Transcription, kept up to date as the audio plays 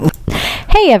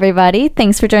Hey everybody,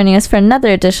 thanks for joining us for another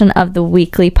edition of the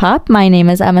Weekly Pop. My name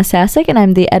is Emma Sasick and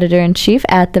I'm the editor-in-chief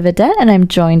at The Vidette, and I'm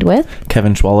joined with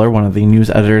Kevin Schwaller, one of the news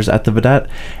editors at The Vidette.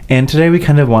 And today we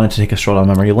kind of wanted to take a stroll down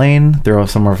memory lane. There are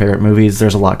some of our favorite movies.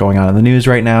 There's a lot going on in the news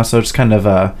right now, so just kind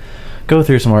of go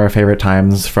through some of our favorite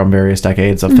times from various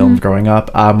decades of films growing up.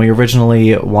 We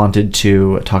originally wanted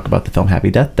to talk about the film Happy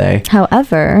Death Day.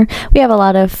 However, we have a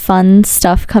lot of fun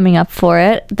stuff coming up for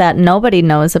it that nobody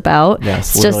knows about.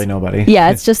 Yes, it's literally just, nobody. Yeah,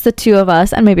 it's just the two of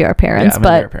us and maybe our parents,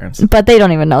 our parents. But they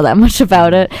don't even know that much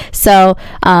about it. So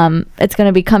it's going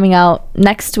to be coming out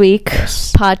next week.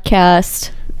 Yes.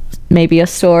 Podcast. Maybe a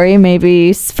story,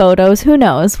 maybe photos, who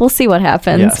knows? We'll see what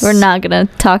happens. Yes. We're not going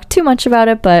to talk too much about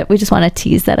it, but we just want to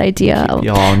tease that idea. Keep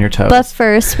y'all on your toes. But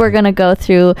first, we're going to go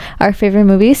through our favorite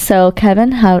movies. So,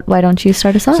 Kevin, why don't you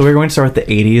start us off? So we're going to start with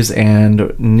the 80s,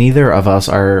 and neither of us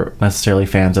are necessarily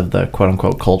fans of the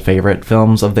quote-unquote cult favorite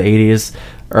films of the 80s,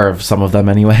 or of some of them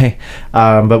anyway.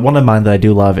 But one of mine that I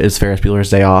do love is Ferris Bueller's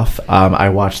Day Off. I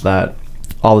watched that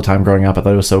all the time growing up. I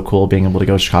thought it was so cool being able to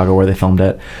go to Chicago where they filmed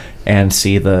it and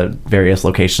see the various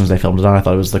locations they filmed it on. I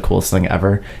thought it was the coolest thing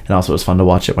ever. And also it was fun to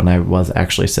watch it when I was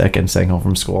actually sick and staying home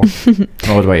from school.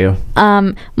 What about you?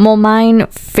 Well, my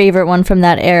favorite one from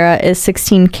that era is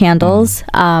 16 Candles.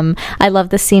 I love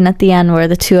the scene at the end where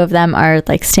the two of them are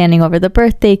like standing over the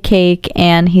birthday cake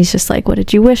and he's just like, what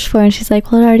did you wish for? And she's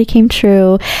like, well, it already came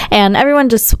true. And everyone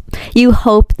just, you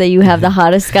hope that you have the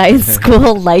hottest guy in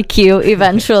school like you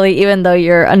eventually, even though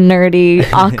you're a nerdy,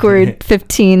 awkward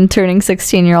 15 turning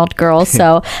 16-year-old girl.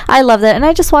 So I love that. And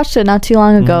I just watched it not too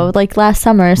long ago, like last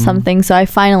summer or something. So I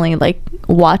finally like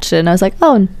watched it and I was like,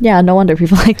 oh yeah, no wonder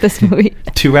people like this movie.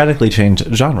 To radically change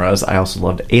genres, I also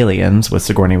loved Aliens with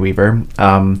Sigourney Weaver.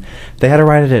 They had a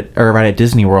ride at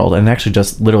Disney World, and actually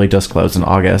literally just closed in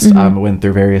August. Went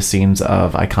through various scenes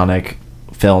of iconic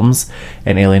films,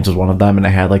 and Aliens was one of them, and it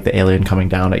had like the alien coming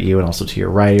down at you and also to your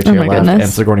right or to your left. Goodness.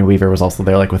 And Sigourney Weaver was also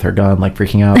there like with her gun, like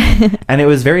freaking out. And it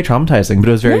was very traumatizing, but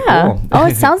it was very cool. Oh,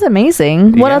 it sounds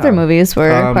amazing. What Yeah. other movies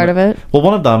were part of it? Well,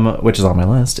 one of them, which is on my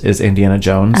list, is Indiana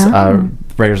Jones,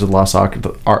 Raiders of the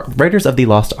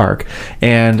Lost Ark.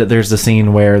 And there's the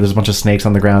scene where there's a bunch of snakes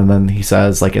on the ground, and then he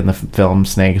says, like in the film,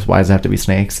 snakes, why does it have to be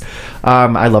snakes?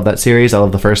 I love that series. I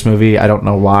love the first movie. I don't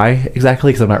know why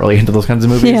exactly, because I'm not really into those kinds of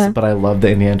movies, but I love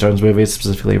the Indiana Jones movies,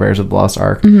 specifically Raiders of the Lost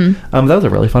Ark. That was a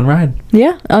really fun ride.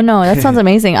 Yeah. Oh no, that sounds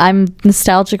amazing. I'm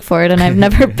nostalgic for it and I've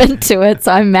never been to it,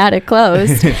 so I'm mad it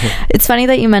closed. It's funny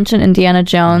that you mentioned Indiana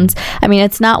Jones. I mean,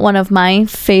 it's not one of my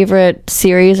favorite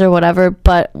series or whatever,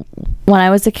 but when I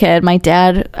was a kid, my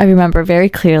dad, I remember very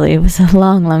clearly, it was a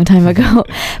long, long time ago,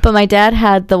 but my dad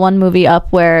had the one movie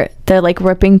up where they're like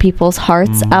ripping people's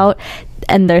hearts out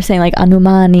and they're saying like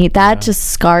Anumani. That just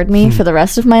scarred me for the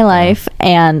rest of my life,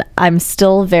 and I'm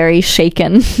still very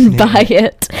shaken by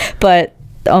it. But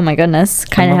oh my goodness,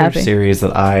 kind of happy. Series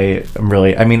that I am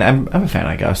really, I mean, I'm a fan,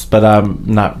 I guess, but I'm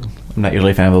not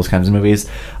usually a fan of those kinds of movies.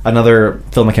 Another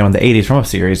film that came out in the 80s from a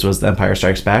series was The Empire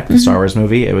Strikes Back, the Star Wars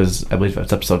movie. It was, I believe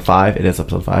it's episode 5. It is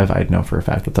episode 5. I know for a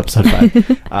fact it's episode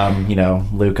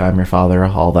 5. Luke, I'm your father,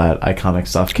 all that iconic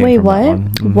stuff came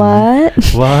from that one.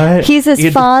 What? He's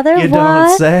his father? You what?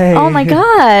 don't say. Oh my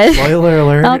god. Spoiler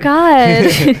alert. Oh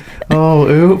god. Oh,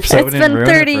 oops. It's been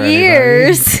 30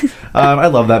 years. I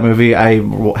love that movie. I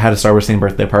had a Star Wars themed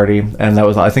birthday party, and that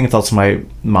was, I think it's also my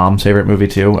mom's favorite movie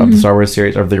too, of the Star Wars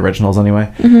series, of the originals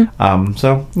anyway.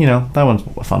 So, that one's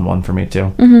a fun one for me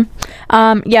too.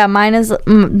 Yeah, mine is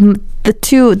the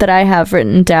two that I have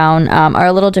written down are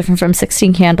a little different from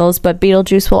 16 Candles, but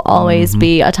Beetlejuice will always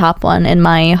be a top one in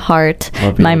my heart,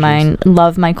 my mind.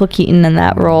 Love Michael Keaton in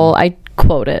that role. I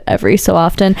quote it every so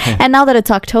often. And now that it's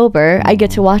October, I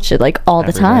get to watch it like all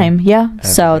the time.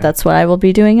 So that's what I will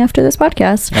be doing after this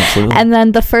podcast. Absolutely. And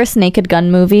then the first Naked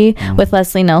Gun movie with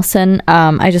Leslie Nielsen,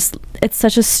 it's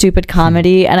such a stupid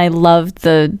comedy, and I love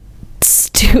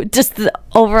just the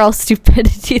overall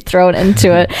stupidity thrown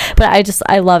into it. But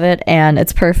I love it, and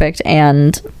it's perfect,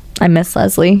 and I miss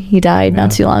Leslie. He died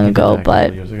not too long ago,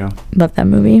 but love that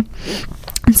movie.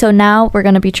 So now we're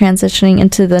going to be transitioning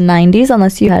into the 90s,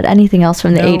 unless you had anything else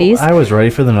from the 80s. I was ready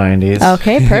for the 90s.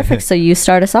 Okay, perfect. So you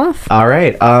start us off. All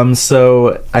right.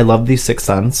 So I love The Sixth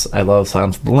Sense. I love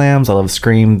Silence of the Lambs. I love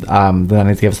Scream. The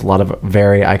 90s gave us a lot of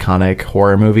very iconic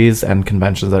horror movies and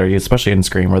conventions that are used, especially in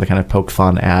Scream, where they kind of poke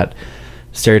fun at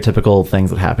stereotypical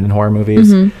things that happen in horror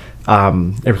movies.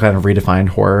 It kind of redefined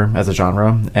horror as a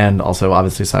genre, and also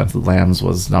obviously Silence of the Lambs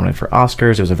was nominated for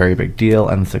Oscars. It was a very big deal,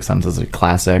 and The Sixth Sense is a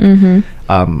classic.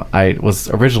 I was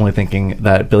originally thinking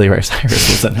that Billy Ray Cyrus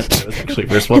was in it. It was actually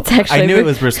Bruce Willis. I knew it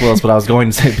was Bruce Willis, but I was going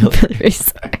to say Billy Ray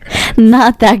Cyrus.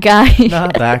 Not that guy.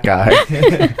 Not that guy.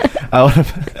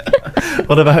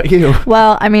 What about you?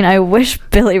 Well, I mean, I wish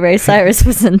Billy Ray Cyrus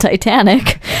was in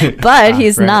Titanic, but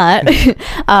he's right. not.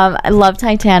 I love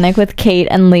Titanic with Kate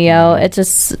and Leo. It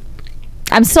just,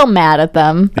 I'm still mad at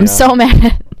them. I'm Yeah. so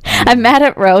mad. I'm mad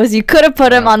at Rose. You could have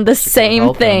put him on the same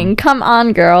helped thing. him. Come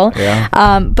on, girl.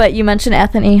 Yeah. But you mentioned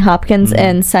Anthony Hopkins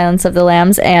in Silence of the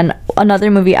Lambs, and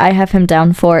another movie I have him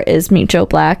down for is Meet Joe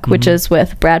Black, which is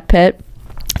with Brad Pitt.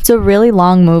 It's a really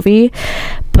long movie,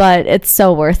 but it's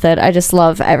so worth it. I just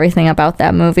love everything about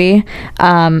that movie.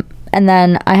 And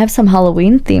then I have some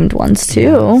Halloween themed ones too,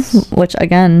 Yes. which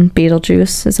again,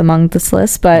 Beetlejuice is among this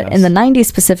list. But in the Yes. 90s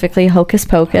specifically, Hocus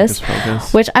Pocus, Hocus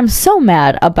Pocus. which I'm so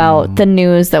mad about the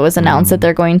news that was announced that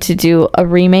they're going to do a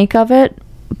remake of it,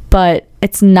 but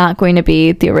it's not going to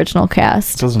be the original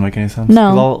cast. Doesn't make any sense.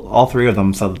 No. 'Cause all three of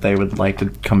them said that they would like to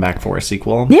come back for a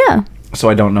sequel. Yeah. So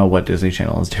I don't know what Disney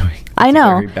Channel is doing. I It's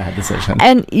know. A very bad decision.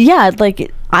 And yeah,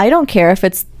 like I don't care if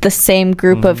it's the same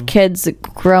group of kids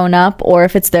grown up or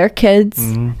if it's their kids.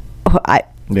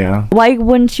 Yeah. Why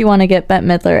wouldn't you want to get Bette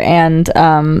Midler and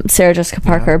Sarah Jessica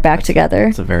Parker back together?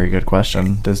 That's a very good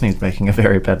question. Disney's making a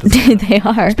very bad decision. They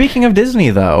are. Speaking of Disney,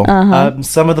 though,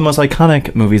 some of the most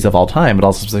iconic movies of all time, but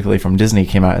also specifically from Disney,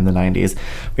 came out in the 90s.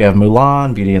 We have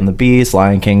Mulan, Beauty and the Beast,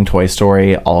 Lion King, Toy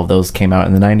Story. All of those came out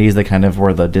in the 90s. They kind of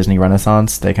were the Disney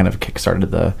Renaissance. They kind of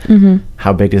kickstarted the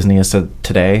how big Disney is to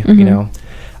today, you know.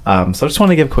 So I just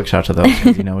want to give a quick shout to those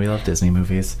because, you know, we love Disney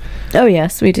movies. Oh,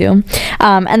 yes, we do.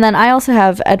 And then I also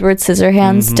have Edward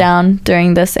Scissorhands down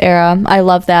during this era. I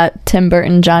love that Tim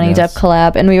Burton, Johnny Yes. Depp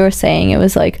collab. And we were saying it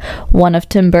was like one of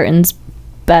Tim Burton's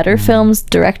better films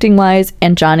directing wise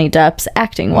and Johnny Depp's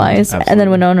acting wise. And then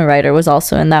absolutely. Winona Ryder was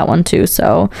also in that one too.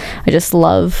 So I just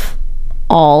love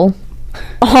all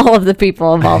of the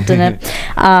people involved in it.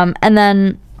 And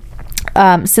then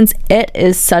since it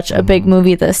is such a big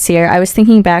movie this year, I was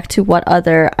thinking back to what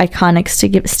other iconic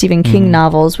Stephen King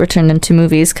novels were turned into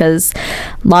movies, because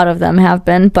a lot of them have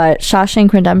been, but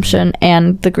Shawshank Redemption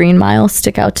and The Green Mile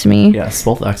stick out to me. Yes,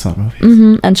 both excellent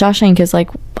movies. And Shawshank is like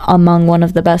among one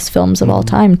of the best films of all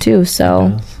time too,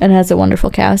 so it has a wonderful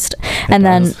cast. And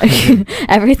then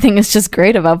everything is just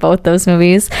great about both those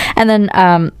movies. And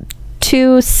then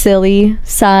two silly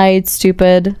side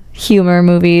stupid humor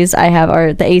movies I have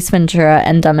are the Ace Ventura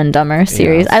and Dumb and Dumber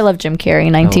series. Yes. I love Jim Carrey,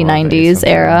 I love 1990s Ace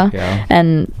Ventura, era, yeah.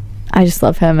 and I just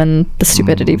love him and the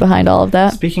stupidity behind all of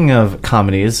that. Speaking of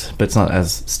comedies, but it's not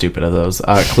as stupid as those,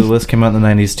 Clueless came out in the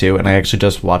 90s too, and I actually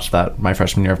just watched that my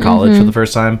freshman year of college for the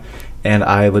first time, and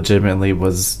I legitimately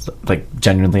was like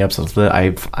genuinely obsessed with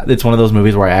it. It's one of those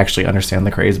movies where I actually understand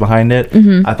the craze behind it.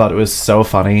 I thought it was so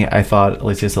funny. I thought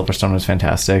Alicia Silverstone was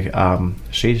fantastic.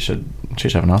 She should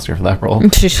have an Oscar for that role.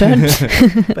 She should.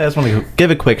 But I just want to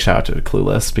give a quick shout out to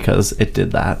Clueless because it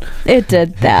did that. It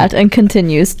did that and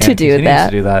continues to And do continues that.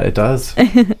 to do that. It does.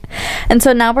 And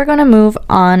so now we're going to move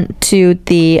on to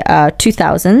the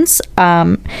 2000s.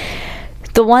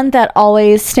 The one that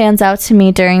always stands out to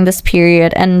me during this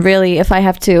period, and really if I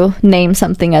have to name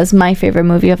something as my favorite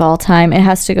movie of all time, it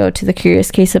has to go to The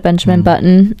Curious Case of Benjamin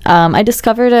Button. I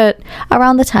discovered it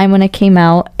around the time when it came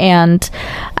out, and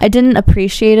I didn't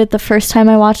appreciate it the first time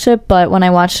I watched it, but when I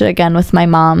watched it again with my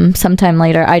mom sometime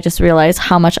later, I just realized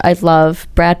how much I love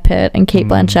Brad Pitt and Kate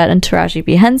Blanchett and Taraji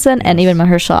P. Henson, and even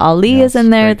Mahershala Ali is in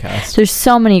there. great cast. There's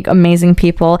so many amazing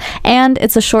people, and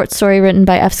it's a short story written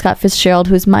by F. Scott Fitzgerald,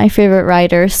 who's my favorite writer.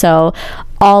 So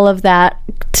all of that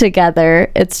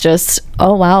together, it's just,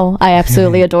 oh wow, I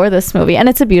absolutely adore this movie, and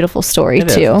it's a beautiful story It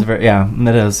is. too. It's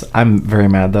it is. I'm very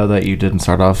mad though that you didn't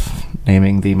start off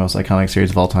naming the most iconic series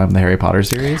of all time, the Harry Potter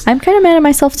series. I'm kind of mad at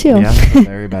myself too. Yeah, it's a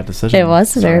very bad decision. It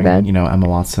was very Starring, bad. You know, Emma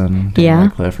Watson, Daniel Yeah.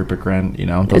 Radcliffe, Rupert Grint. You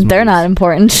know, those They're movies. not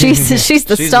important. She's the She's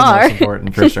star. the most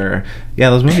important for sure.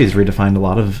 Yeah, those movies redefined a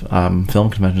lot of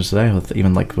film conventions today, with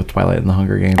even like with Twilight and the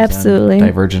Hunger Games, Absolutely. and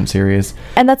Divergent series.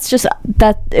 And that's just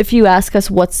that. If you ask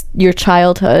us what's your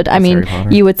childhood, I mean, Harry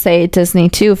Potter. you would say Disney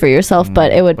too for yourself,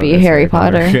 but it would but be it's Harry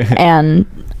Potter. And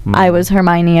I was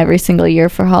Hermione every single year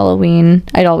for Halloween.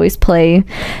 I'd always play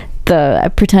I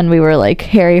pretend we were like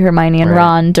Harry, Hermione, and Right.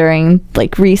 Ron during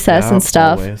like recess Yeah, and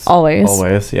stuff.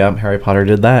 Always. Yeah, Harry Potter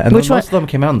did that, and Which most of them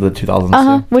came out in the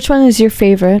 2000s. Too. Which one is your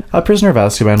favorite? Prisoner of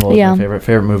Azkaban was Yeah. my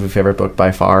favorite movie, favorite book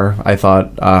by far. I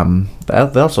thought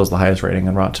that also has the highest rating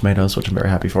on Rotten Tomatoes, which I'm very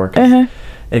happy for. 'Cause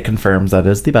it confirms that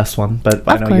is the best one. But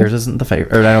I know course. yours isn't the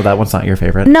favorite, or I know that one's not your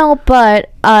favorite. No, but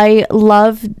I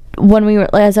love when we were,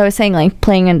 as I was saying, like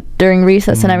playing during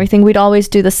recess and everything, we'd always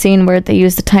do the scene where they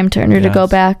use the time turner to go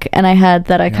back, and I had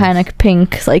that iconic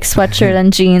pink like sweatshirt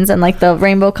and jeans and like the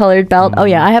rainbow colored belt. Oh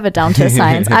yeah, I have it down to a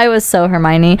science. I was so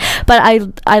Hermione. But I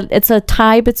it's a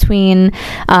tie between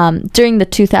during the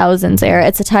 2000s era,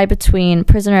 it's a tie between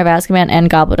Prisoner of Azkaban and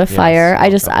Goblet of Fire.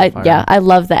 I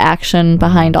love the action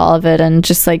behind all of it, and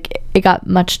just like it got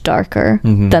much darker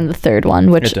than the third one,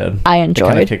 which I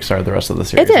enjoyed. It kind of kickstarted the rest of the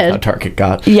series. It did. How dark it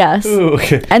got. Yes. Ooh,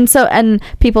 okay. And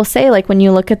people say, like, when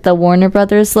you look at the Warner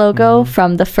Brothers logo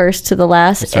from the first to the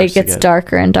last, it gets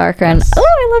darker and darker. And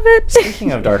I love it.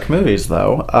 Speaking of dark movies,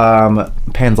 though,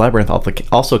 Pan's Labyrinth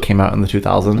also came out in the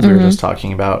 2000s. We were just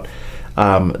talking about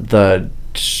the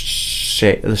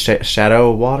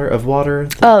Shadow Water of Water.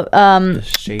 The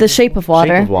Shape of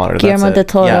Water. Shape of Water. Guillermo del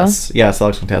Toro. Yes, that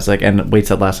looks fantastic. And Wade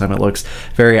said last time it looks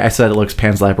I said it looks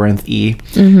Pan's Labyrinth-y.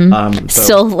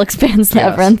 Still looks Pan's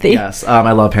Labyrinth-y. Yes,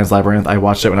 I love Pan's Labyrinth. I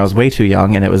watched it when I was way too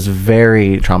young, and it was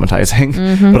very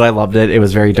traumatizing. But I loved it. It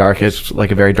was very dark. It's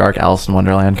like a very dark Alice in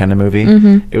Wonderland kind of movie.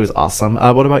 It was awesome.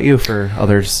 What about you for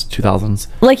others 2000s?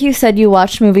 Like you said, you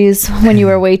watched movies when you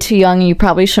were way too young. You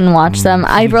probably shouldn't watch them.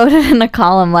 I wrote it in a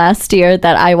column last year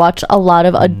that I watched a lot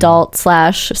of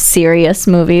adult/serious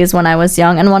movies when I was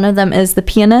young, and one of them is The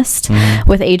Pianist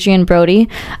with Adrian Brody,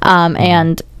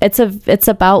 and it's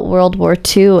about World War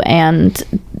II and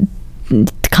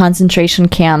concentration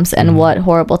camps and what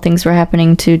horrible things were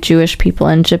happening to Jewish people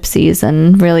and gypsies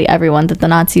and really everyone that the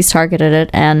Nazis targeted it.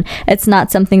 And it's not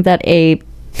something that a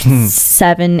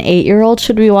 7-8-year-old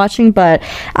should be watching, but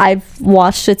I've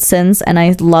watched it since, and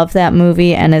I love that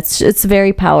movie, and it's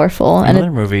very powerful.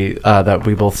 Another movie that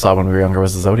we both saw when we were younger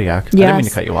was The Zodiac. I didn't mean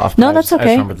to cut you off. No, that's okay. I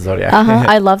just remember The Zodiac.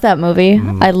 I love that movie.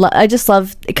 I just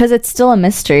love, because it's still a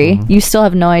mystery. You still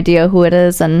have no idea who it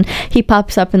is, and he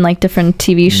pops up in like different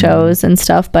TV shows and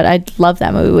stuff. But I love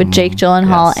that movie with Jake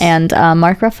Gyllenhaal and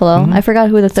Mark Ruffalo. I forgot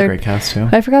who the third. Great cast too.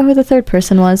 I forgot who the third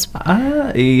person was.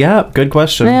 Yeah, good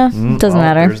question. Yeah, doesn't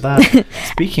matter. There's that.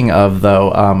 Speaking of,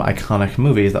 though, iconic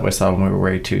movies that we saw when we were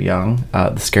way too young,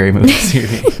 the Scary Movie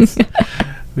series.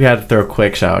 We had to throw a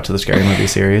quick shout out to the Scary Movie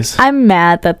series. I'm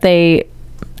mad that they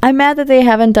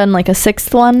haven't done like a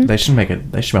sixth one. They should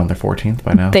They should be on their 14th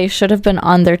by now. They should have been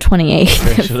on their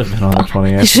 28th. They should have been on their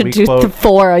 28th. They should do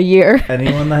 4 a year.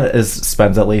 Anyone that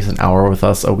spends at least an hour with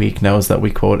us a week knows that we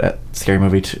quote at Scary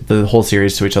Movie the whole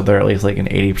series to each other at least like in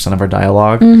 80% of our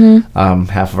dialogue.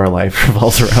 Half of our life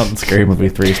revolves around Scary Movie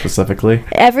 3 specifically.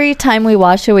 Every time we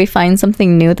watch it, we find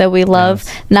something new that we love.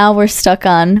 Yes. Now we're stuck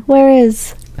on, where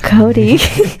is Cody?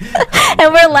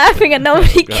 And we're laughing and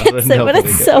nobody gets it, but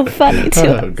it's so funny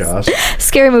to us. Gosh.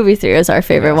 Scary Movie 3 is our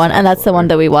favorite one, and that's the one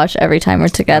that we watch every time we're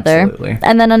together. Absolutely.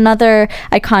 And then another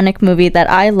iconic movie that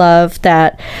I love,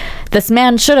 that this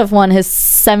man should have won his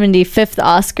 75th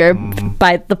Oscar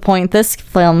by the point this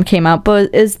film came out,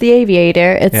 but is The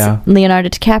Aviator. It's Leonardo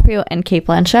DiCaprio and Cate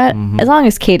Blanchett. As long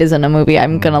as Kate is in a movie,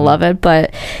 I'm gonna love it.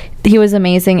 But he was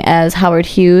amazing as Howard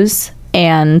Hughes,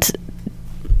 and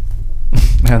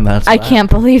I can't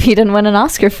believe he didn't win an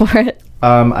Oscar for it.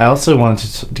 I also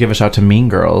wanted to give a shout out to Mean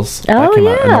Girls. Oh, that came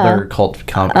yeah. out, another cult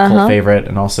favorite,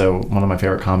 and also one of my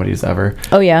favorite comedies ever.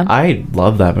 Oh, yeah. I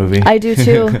love that movie. I do,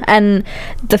 too. And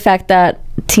the fact that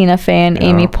Tina Fey and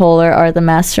Amy Poehler are the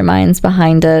masterminds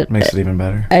behind it. Makes it even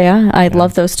better. I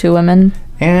love those two women.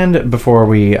 And before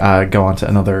we go on to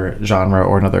another genre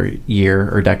or another year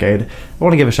or decade, I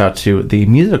want to give a shout out to the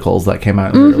musicals that came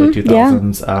out in the early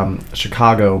 2000s. Yeah.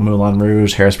 Chicago, Moulin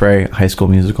Rouge, Hairspray, High School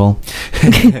Musical.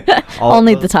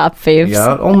 Only the top faves.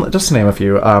 Yeah, just to name a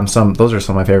few. Those are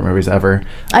some of my favorite movies ever.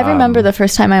 I remember the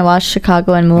first time I watched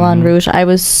Chicago and Moulin Rouge, I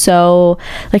was so,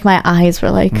 like, my eyes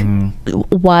were like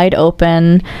wide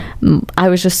open. I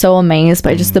was just so amazed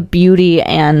by just the beauty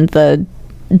and the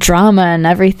drama and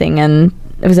everything, and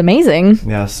it was amazing.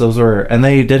 Yes, those were, and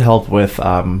they did help with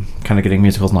kind of getting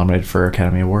musicals nominated for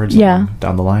Academy Awards.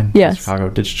 Down the line. Yes.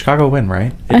 Did Chicago win?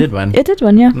 Right? It did win. It did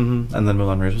win. Yeah. And then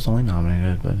Moulin Rouge was only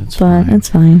nominated, but it's fine. It's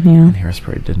fine. Yeah. And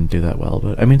Hairspray didn't do that well,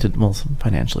 but I mean,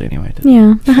 financially anyway.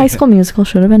 Yeah, the High School Musical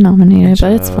should have been nominated,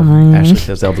 but it's fine. Ashley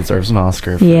Tisdale deserves an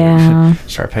Oscar for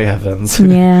Sharpay Evans.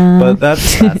 Yeah. But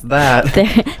that's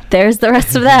that. There's the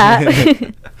rest of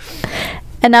that.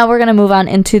 And now we're going to move on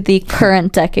into the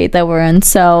current decade that we're in.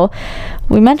 So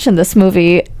we mentioned this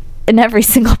movie in every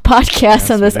single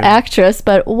podcast on this actress,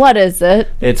 but what is it?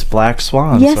 It's Black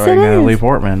Swan, starring Natalie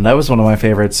Portman. That was one of my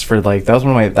favorites for that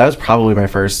was probably my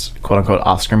first quote unquote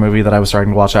Oscar movie that I was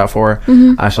starting to watch out for.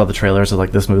 I saw the trailers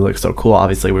of this movie looks so cool.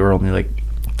 Obviously we were only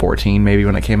 14 maybe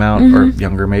when it came out, or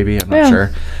younger maybe, I'm not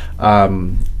sure.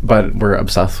 But we're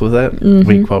obsessed with it.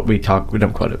 We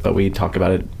don't quote it, but we talk about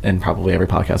it in probably every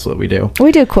podcast that we do.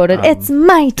 We do quote it. It's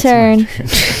my turn.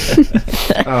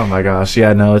 Oh my gosh.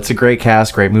 Yeah, no, it's a great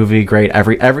cast, great movie, great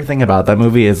everything about that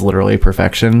movie is literally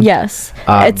perfection. Yes.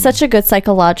 It's such a good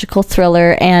psychological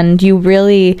thriller, and you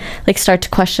really like start to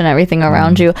question everything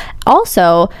around you.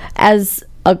 Also, as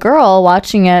a girl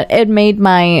watching it, it made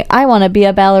my I want to be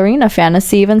a ballerina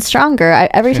fantasy even stronger.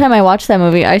 Every time I watch that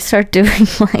movie, I start doing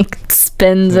like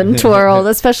spins and twirls,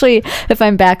 especially if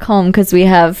I'm back home, because we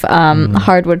have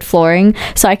hardwood flooring,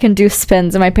 so I can do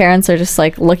spins, and my parents are just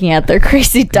like looking at their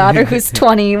crazy daughter who's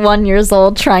 21 years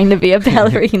old trying to be a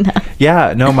ballerina.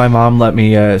 Yeah, no, my mom let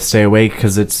me stay awake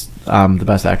because it's the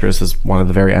Best Actress is one of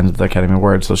the very ends of the Academy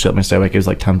Awards, so she let me stay awake. It was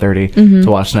like 10:30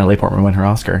 to watch Natalie Portman win her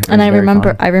Oscar. And I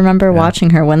remember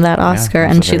watching her win that Oscar,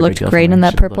 and she looked great in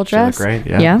that purple dress. She looked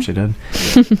great. Yeah, she did.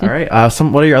 All right.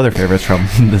 What are your other favorites from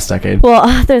this decade? Well,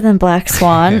 other than Black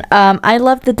Swan, I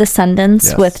love The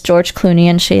Descendants with George Clooney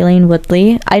and Shailene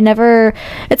Woodley.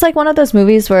 It's like one of those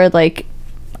movies where like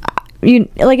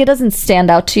it doesn't stand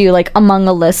out to you like among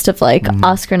a list of like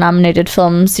Oscar nominated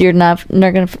films. You're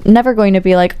never going to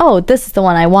be like, oh, this is the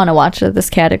one I want to watch in this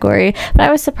category. But I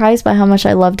was surprised by how much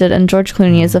I loved it, and George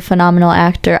Clooney is a phenomenal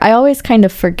actor. I always kind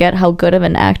of forget how good of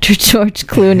an actor George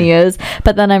Clooney is,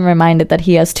 but then I'm reminded that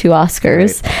he has 2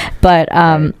 Oscars. Right.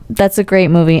 But that's a great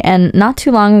movie. And not too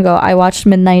long ago, I watched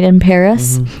Midnight in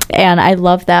Paris, and I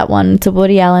love that one. It's a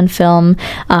Woody Allen film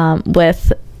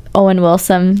with Owen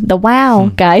Wilson, the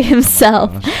guy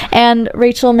himself, and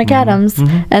Rachel McAdams,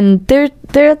 and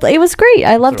it was great.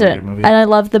 I loved it, and I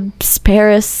love the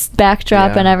Paris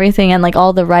backdrop and everything, and like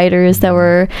all the writers that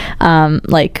were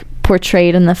like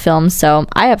portrayed in the film. So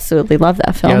I absolutely love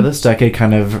that film. Yeah, this decade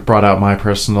kind of brought out my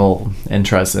personal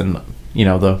interest in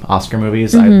the Oscar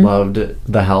movies. I loved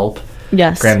The Help.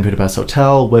 Yes. Grand Budapest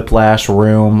Hotel, Whiplash,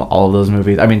 Room, all of those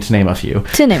movies. I mean, to name a few.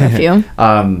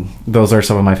 Those are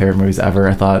some of my favorite movies ever.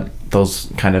 I thought those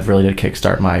kind of really did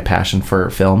kickstart my passion for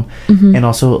film. And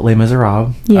also Les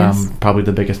Miserables. Yes. Probably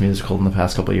the biggest musical in the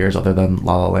past couple of years, other than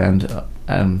La La Land.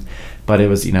 But it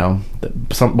was, one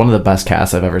of the best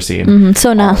casts I've ever seen.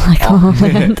 So not like La La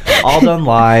Land. All done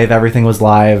live. Everything was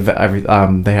live. They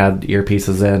had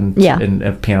earpieces in. Yeah.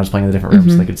 And pianos playing in the different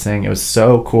rooms so they could sing. It was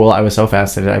so cool. I was so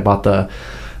fascinated. I bought the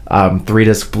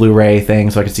 3-disc Blu-ray thing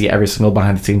so I could see every single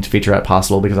behind-the-scenes featurette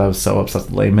possible because I was so obsessed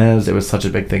with Les Mis. It was such a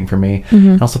big thing for me.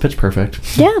 And also Pitch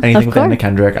Perfect. Yeah, anything with Anna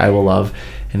Kendrick, I will love.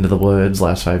 Into the Woods,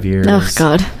 Last 5 Years. Oh,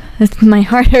 God. My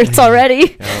heart hurts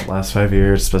already. Last 5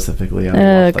 years specifically. I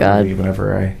love that movie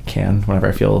whenever I can. Whenever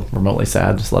I feel remotely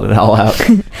sad, just let it all out.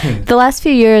 The last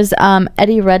few years,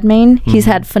 Eddie Redmayne, he's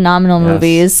had phenomenal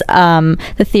movies.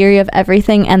 The Theory of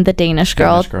Everything and The Danish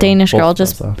Girl. Danish Girl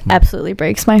just absolutely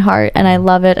breaks my heart, and I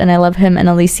love it. And I love him and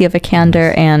Alicia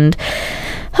Vikander, and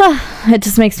it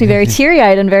just makes me very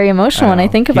teary-eyed and very emotional when I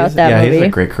think about that movie. Yeah, he has a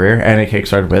great career, and it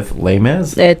kickstarted with Les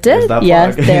Mis. It did.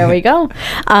 Yes, there we go.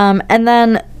 And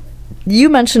then you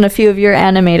mentioned a few of your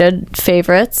animated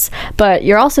favorites, but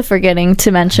you're also forgetting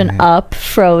to mention Up,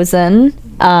 Frozen,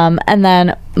 and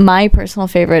then my personal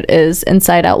favorite is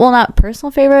Inside Out. Well, not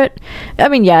personal favorite. I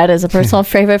mean, yeah, it is a personal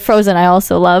favorite. Frozen I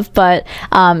also love, but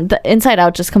the Inside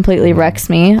Out just completely wrecks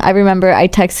me. I remember I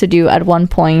texted you at one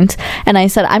point, and I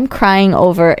said, I'm crying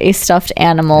over a stuffed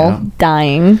animal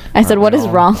dying. I said, what is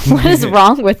wrong? What is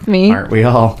wrong with me? Aren't we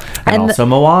all? And also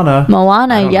Moana.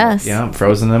 Moana, yes. Yeah,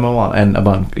 Frozen and Moana, and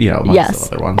amongst the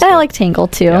other ones. And I like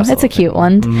Tangled, too. It's a cute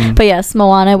one. But yes,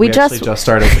 Moana. We just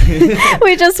started.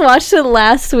 We just watched it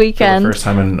last weekend. For the first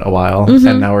time in a while,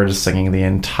 and now we're just singing the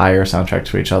entire soundtrack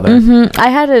to each other. I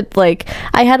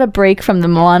had a break from the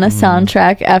Moana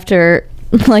soundtrack after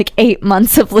like 8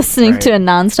 months of listening to it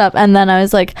nonstop, and then I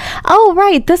was like, oh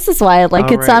right, this is why I like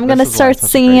it, so I'm gonna start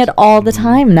singing it all the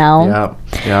time now.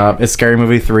 Yeah, it's Scary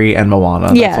Movie 3 and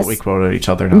Moana. That's what we quoted each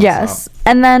other nonstop. Yes.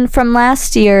 And then from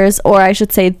last year's, or I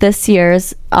should say this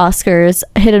year's Oscars,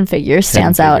 Hidden Figures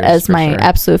stands out as my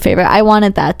absolute favorite. I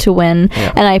wanted that to win,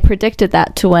 and I predicted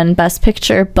that to win Best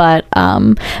Picture, but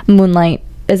Moonlight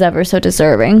is ever so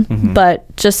deserving.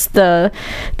 But just the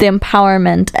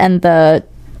empowerment and the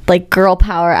like girl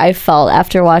power I felt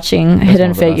after watching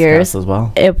Hidden Figures as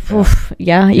well. You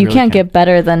really can't get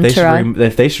better than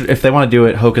Taraji. If they want to do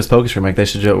it Hocus Pocus remake, they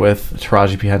should do it with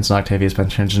Taraji P. Henson, Octavia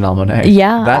Spencer, and Janelle Monáe.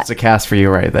 Yeah, that's a cast for you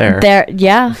right there.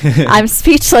 I'm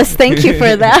speechless. Thank you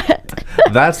for that.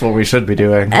 That's what we should be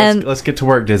doing. And- Let's get to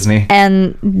work, Disney.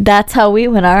 And that's how we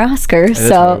win our Oscars. It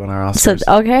is how we win our Oscars.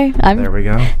 Okay, There we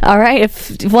go. all right.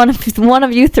 If one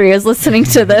of you three is listening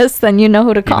to this, then you know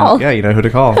who to call. You know who to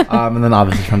call. And then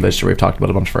obviously from this year we've talked about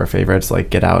a bunch of our favorites like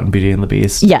Get Out and Beauty and the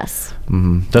Beast. Yes.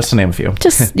 Just to name a few.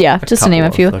 Just to name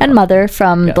a few. couple. And Mother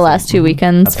from Yes, the last 2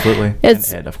 weekends. Absolutely.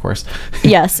 It's and Ed, of course.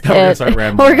 yes. We're gonna start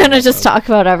rambling We're gonna about just those. talk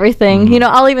about everything. You know,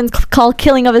 I'll even call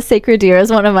Killing of a Sacred Deer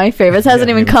as one of my favorites. Hasn't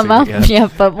Yeah, even haven't come seen up it yet.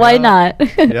 yet, but why not?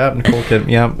 Yeah, Nicole Kidman.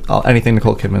 Yeah, anything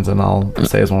Nicole Kidman's in, I'll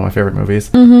say is one of my favorite movies.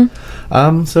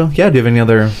 So yeah, do you have any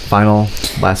other final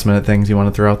last minute things you want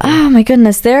to throw out there? Oh my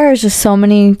goodness, there are just so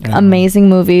many amazing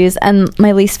movies, and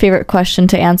my least favorite question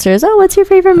to answer is, "Oh, what's your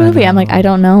favorite movie?" I'm like, I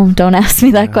don't know. Don't ask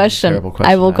me that Yeah, question. terrible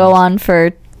question I will to go ask. on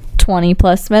for 20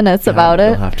 plus minutes about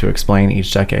You'll it. have to explain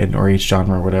each decade or each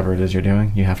genre or whatever it is you're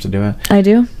doing. You have to do it. I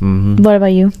do. What about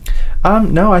you?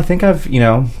 No, I think I've,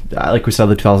 like we said,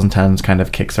 the 2010s kind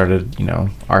of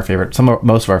kickstarted, our favorite,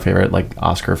 most of our favorite, like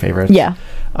Oscar favorites. Yeah.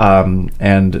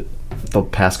 And the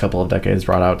past couple of decades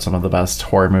brought out some of the best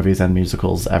horror movies and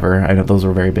musicals ever. I know those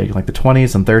were very big in like the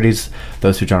 20s and 30s,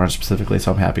 those two genres specifically.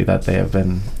 So I'm happy that they have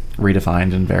been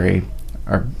redefined and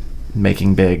are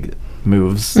making big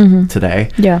moves today.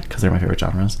 Yeah. Because they're my favorite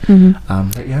genres.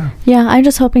 But yeah. Yeah, I'm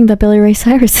just hoping that Billy Ray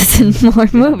Cyrus is in more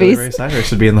movies. Billy Ray Cyrus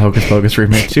should be in the Hocus Pocus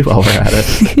remake too while we're at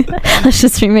it. Let's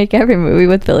just remake every movie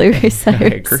with Billy Ray Cyrus. I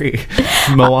agree.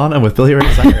 Moana with Billy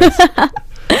Ray Cyrus.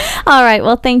 All right.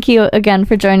 Well, thank you again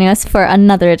for joining us for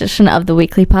another edition of the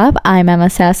Weekly Pop. I'm Emma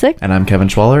Sasick. And I'm Kevin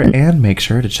Schwaller, and make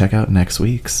sure to check out next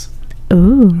week's.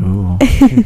 Ooh.